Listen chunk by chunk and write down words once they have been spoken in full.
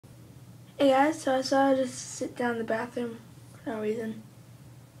Hey guys, so I saw I just sit down in the bathroom for no reason.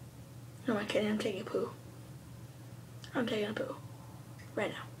 No, I'm kidding, I'm taking a poo. I'm taking a poo. Right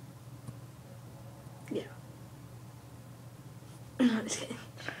now. Yeah. No, I'm just kidding.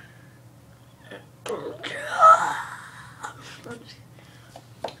 I'm just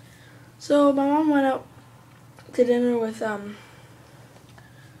kidding. So my mom went out to dinner with a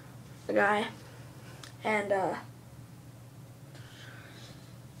guy, and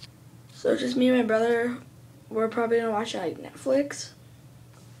so just me and my brother. We're probably gonna watch like Netflix.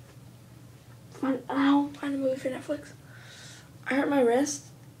 Find a movie for Netflix. I hurt my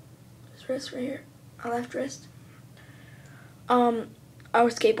wrist. This wrist right here, my left wrist. I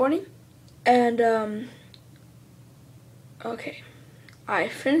was skateboarding, and okay, I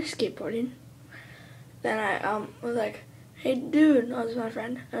finished skateboarding. Then I was like, hey dude, no, this was my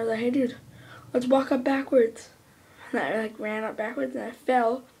friend. I was like, hey dude, let's walk up backwards. And I like ran up backwards and I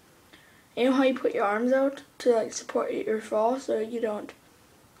fell. You know how you put your arms out to like support your fall so you don't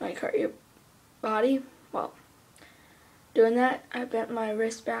like hurt your body? Well, doing that, I bent my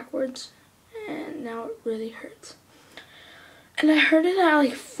wrist backwards and now it really hurts. And I heard it at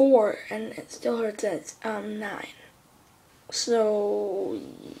like 4 and it still hurts at 9. So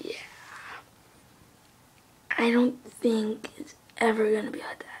yeah. I don't think it's ever gonna be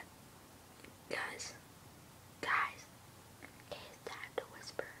like that. Guys, it's time to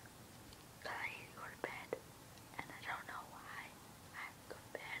whisper. Cause I need to go to bed. And I don't know why I have to go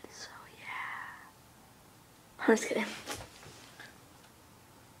to bed, so yeah. I'm just kidding.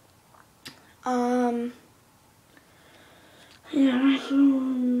 Yeah,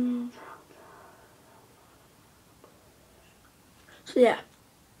 so yeah.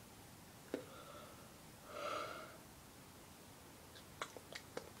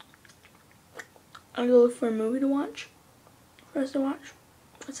 I'm gonna look for a movie to watch. For us to watch.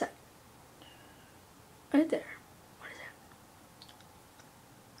 What's that? Right there. What is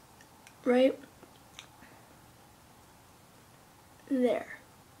that? Right there.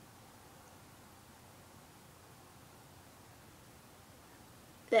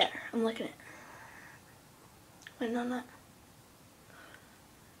 There. I'm looking at it. Wait, no, not.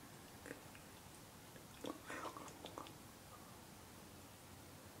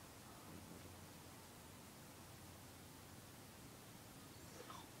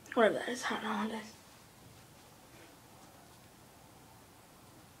 Whatever that is. I don't know what it is.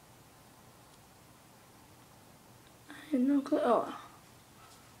 I have no clue. Oh.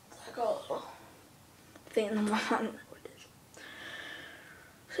 It's like a little thing in the wall. I don't know what it is.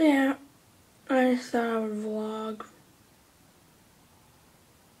 So yeah. I just thought I would vlog.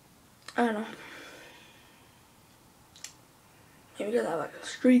 I don't know. Maybe because I have like a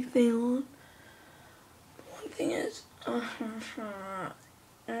streak thing on. One thing is,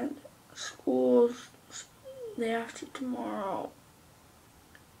 and school's day after tomorrow.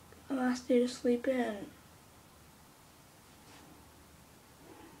 The last day to sleep in.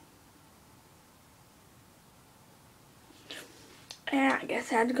 Yeah, I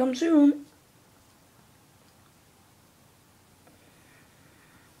guess it had to come soon.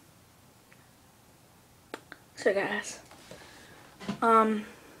 So guys, so I'm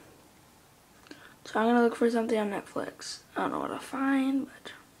gonna look for something on Netflix. I don't know what to find,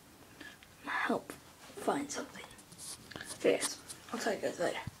 but I'm gonna help find something. Okay guys, I'll tell you guys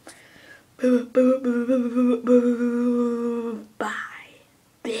later. Bye,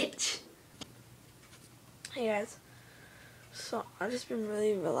 bitch. Hey guys, so I've just been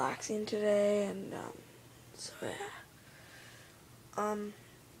really relaxing today, and so yeah.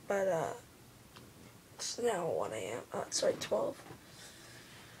 It's now 1 a.m. Sorry, 12.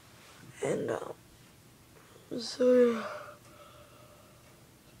 And so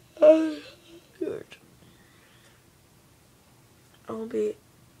yeah. Good. I'll be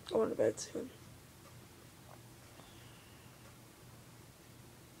going to bed soon.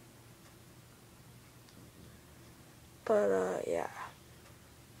 But yeah.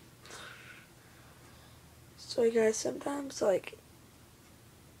 So you guys, sometimes like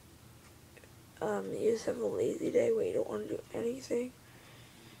you just have a lazy day where you don't want to do anything.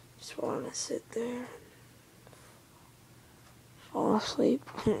 Just want to sit there and fall asleep.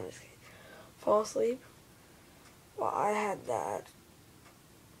 Fall asleep. Well, I had that.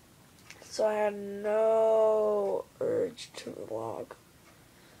 So I had no urge to vlog.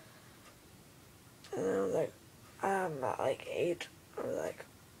 And then I was like, I'm at like 8. I was like,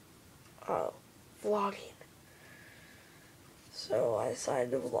 oh, vlogging. So I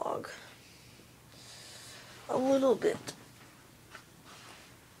decided to vlog a little bit.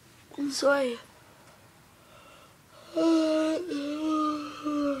 And so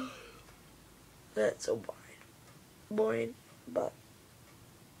That's so boring, but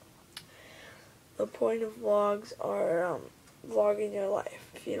the point of vlogs are vlogging your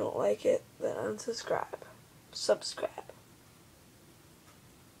life. If you don't like it, then unsubscribe. Subscribe.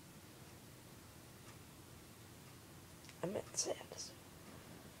 I meant sand.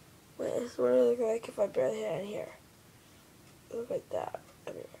 Wait, this is what it look like if I barely had any hair. It look like that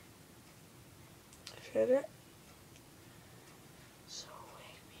everywhere. Should it? So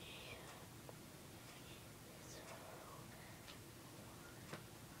wake me.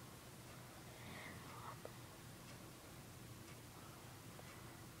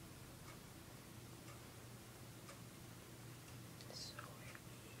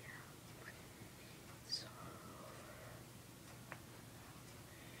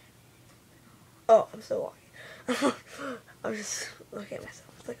 Oh, I'm so long. I'm just looking at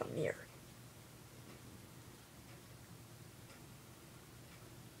myself. It's like a mirror.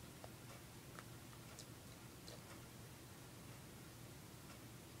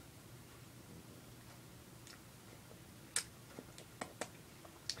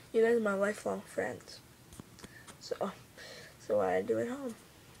 You guys are my lifelong friends. So what I do at home.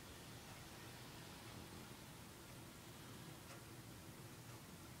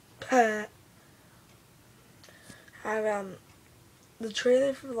 I have the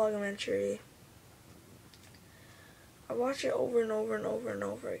trailer for Vlogumentary. I watch it over and over and over and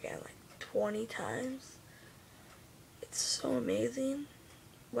over again, like 20 times. It's so amazing.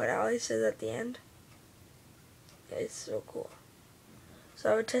 What Ali says at the end, it's so cool.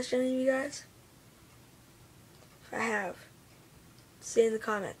 So I would test any of you guys. If I have, say in the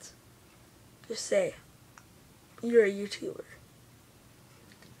comments. Just say, you're a YouTuber.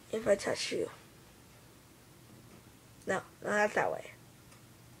 If I touch you. No, not that way.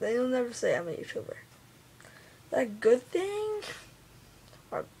 Then you'll never say I'm a YouTuber. Is that a good thing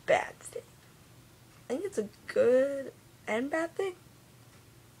or a bad thing? I think it's a good and bad thing.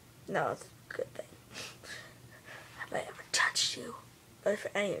 No, it's a good thing. Have I ever touched you? Or if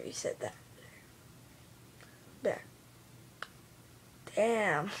any of you said that. There.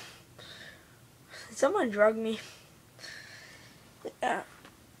 Damn. Did someone drug me? Yeah.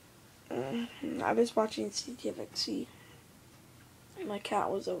 I was watching CTFXC. My cat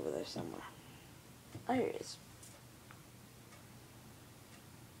was over there somewhere. Oh, here it is.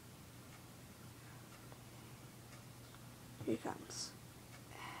 Here he comes.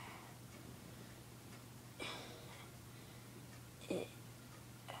 Okay.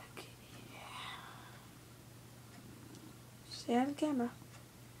 Stay on the camera.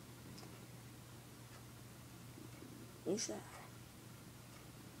 He's there.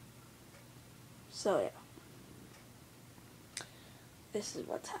 So yeah. This is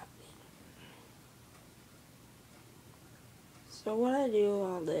what's happening. So what I do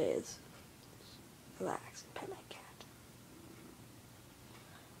all day is relax and pet my cat.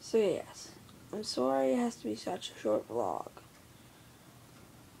 So yes, I'm sorry it has to be such a short vlog.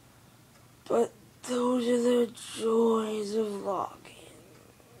 But those are the joys of vlogging.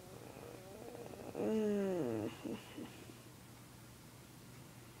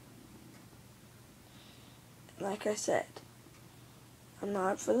 Like I said, I'm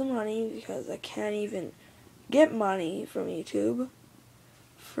not for the money because I can't even get money from YouTube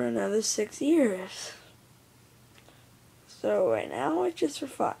for another 6 years. So right now it's just for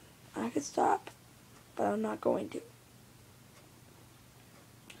fun. I could stop, but I'm not going to.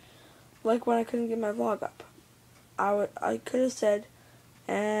 Like when I couldn't get my vlog up. I could have said,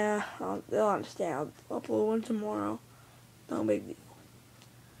 they'll understand, I'll upload one tomorrow, no big deal.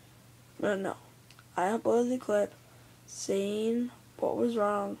 But no, I uploaded the clip saying what was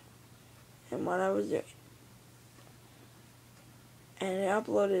wrong and what I was doing. And I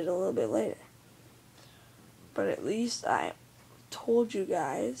uploaded a little bit later. But at least I told you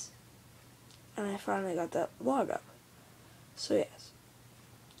guys, and I finally got that vlog up. So yes.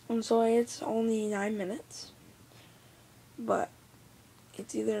 I'm sorry it's only 9 minutes, but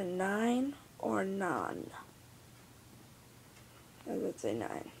it's either 9 or none. I would say 9.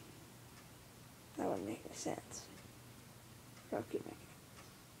 That wouldn't make any sense. I'll keep making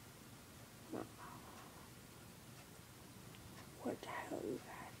it. No. What the hell is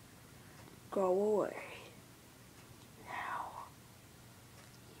that? Go away. Now.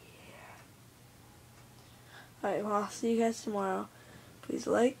 Yeah. Alright, well, I'll see you guys tomorrow. Please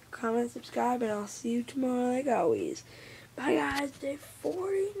like, comment, subscribe, and I'll see you tomorrow like always. Bye guys, day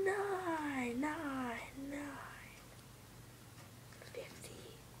 49, 9, 50.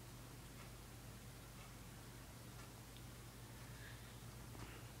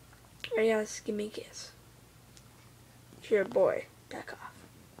 Alright guys, give me a kiss. It's your boy, back off.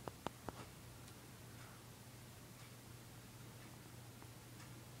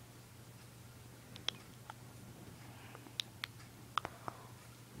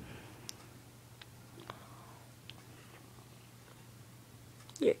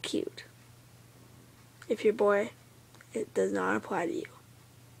 you're cute. If you're a boy, it does not apply to you.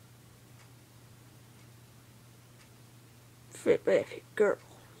 But if you're a girl,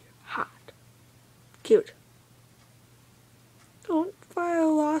 you're hot. Cute. Don't file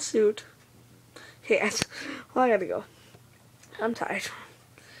a lawsuit. Okay, guys. Well, I gotta go. I'm tired.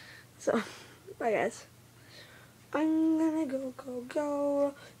 So, bye, guys. I'm gonna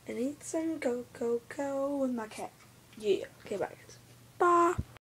go and eat some go with my cat. Yeah. Okay, bye, guys. Bye.